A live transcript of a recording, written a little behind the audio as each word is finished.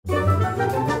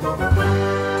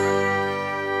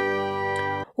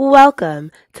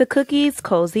Welcome to Cookie's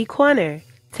Cozy Corner.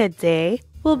 Today,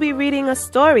 we'll be reading a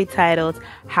story titled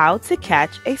How to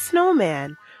Catch a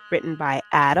Snowman, written by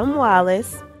Adam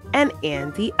Wallace and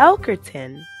Andy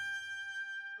Elkerton.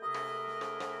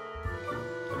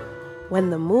 When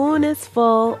the moon is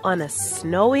full on a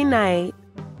snowy night,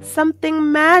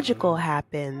 something magical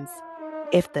happens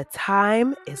if the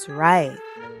time is right.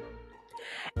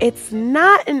 It's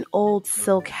not an old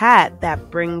silk hat that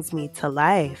brings me to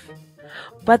life,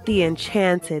 but the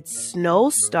enchanted snow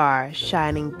star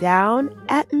shining down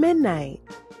at midnight.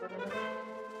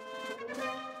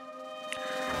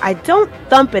 I don't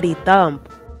thumpity-thump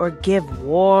or give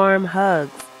warm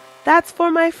hugs. That's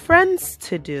for my friends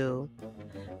to do.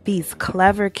 These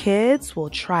clever kids will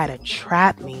try to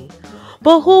trap me,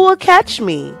 but who will catch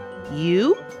me?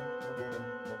 You?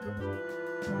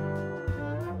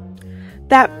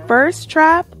 That first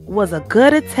trap was a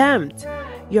good attempt.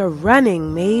 Your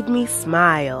running made me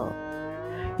smile.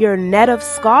 Your net of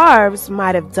scarves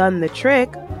might have done the trick,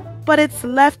 but it's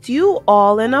left you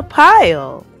all in a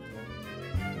pile.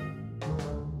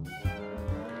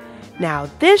 Now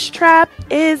this trap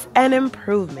is an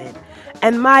improvement,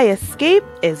 and my escape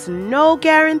is no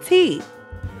guarantee.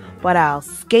 But I'll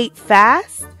skate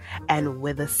fast, and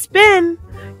with a spin,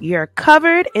 you're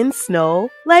covered in snow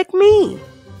like me.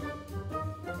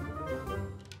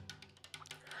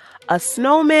 A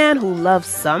snowman who loves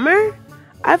summer?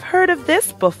 I've heard of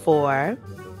this before.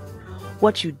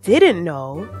 What you didn't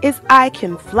know is I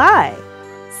can fly.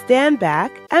 Stand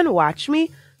back and watch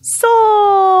me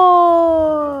soar.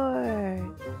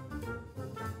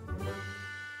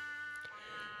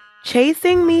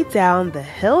 Chasing me down the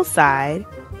hillside,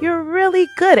 you're really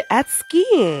good at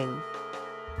skiing.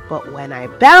 But when I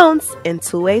bounce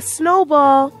into a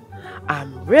snowball,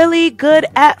 I'm really good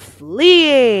at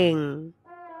fleeing.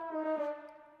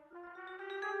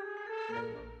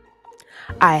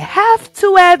 I have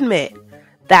to admit,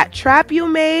 that trap you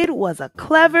made was a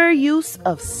clever use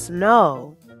of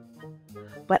snow.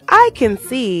 But I can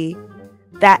see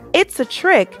that it's a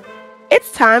trick.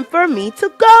 It's time for me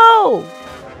to go.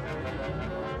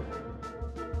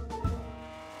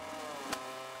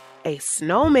 A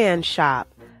snowman shop.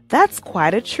 That's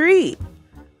quite a treat.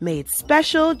 Made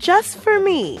special just for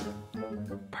me.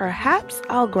 Perhaps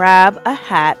I'll grab a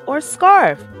hat or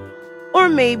scarf, or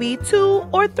maybe 2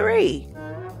 or 3.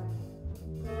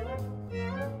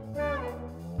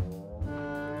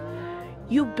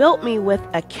 You built me with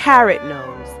a carrot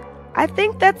nose. I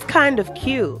think that's kind of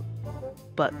cute.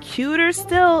 But cuter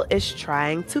still is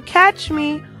trying to catch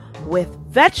me with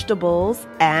vegetables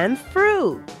and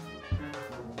fruit.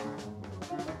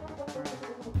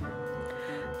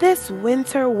 This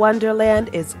winter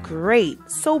wonderland is great,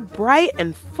 so bright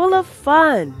and full of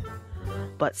fun.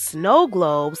 But snow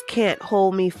globes can't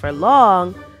hold me for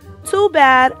long. Too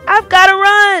bad, I've gotta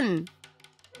run!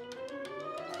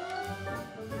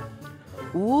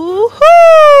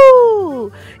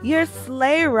 Woohoo! Your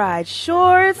sleigh ride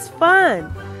sure is fun.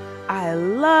 I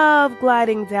love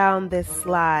gliding down this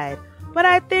slide, but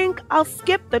I think I'll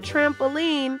skip the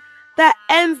trampoline that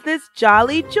ends this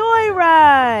jolly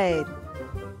joyride.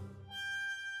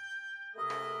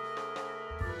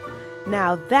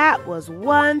 Now that was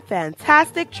one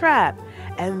fantastic trap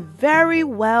and very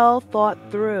well thought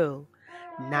through.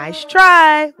 Nice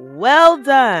try, well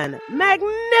done,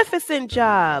 magnificent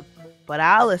job. But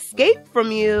I'll escape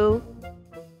from you.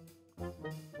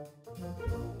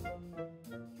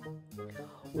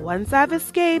 Once I've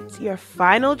escaped your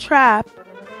final trap,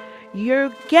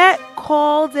 you get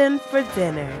called in for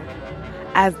dinner.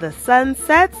 As the sun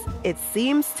sets, it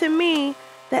seems to me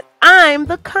that I'm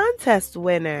the contest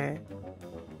winner.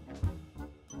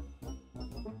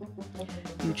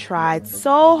 You tried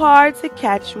so hard to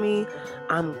catch me.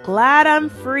 I'm glad I'm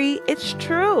free, it's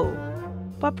true.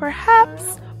 But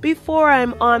perhaps before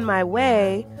I'm on my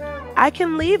way, I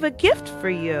can leave a gift for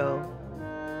you.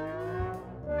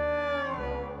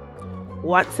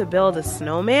 Want to build a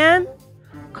snowman?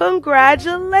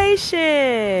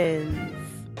 Congratulations!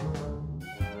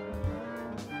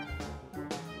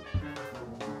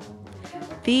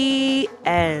 The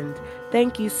end.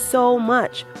 Thank you so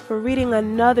much for reading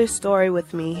another story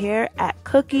with me here at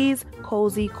Cookie's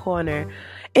Cozy Corner.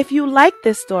 If you like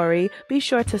this story, be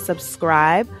sure to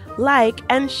subscribe, like,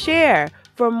 and share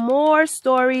for more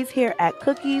stories here at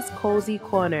Cookie's Cozy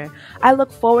Corner. I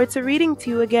look forward to reading to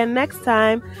you again next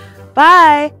time.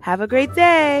 Bye! Have a great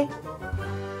day!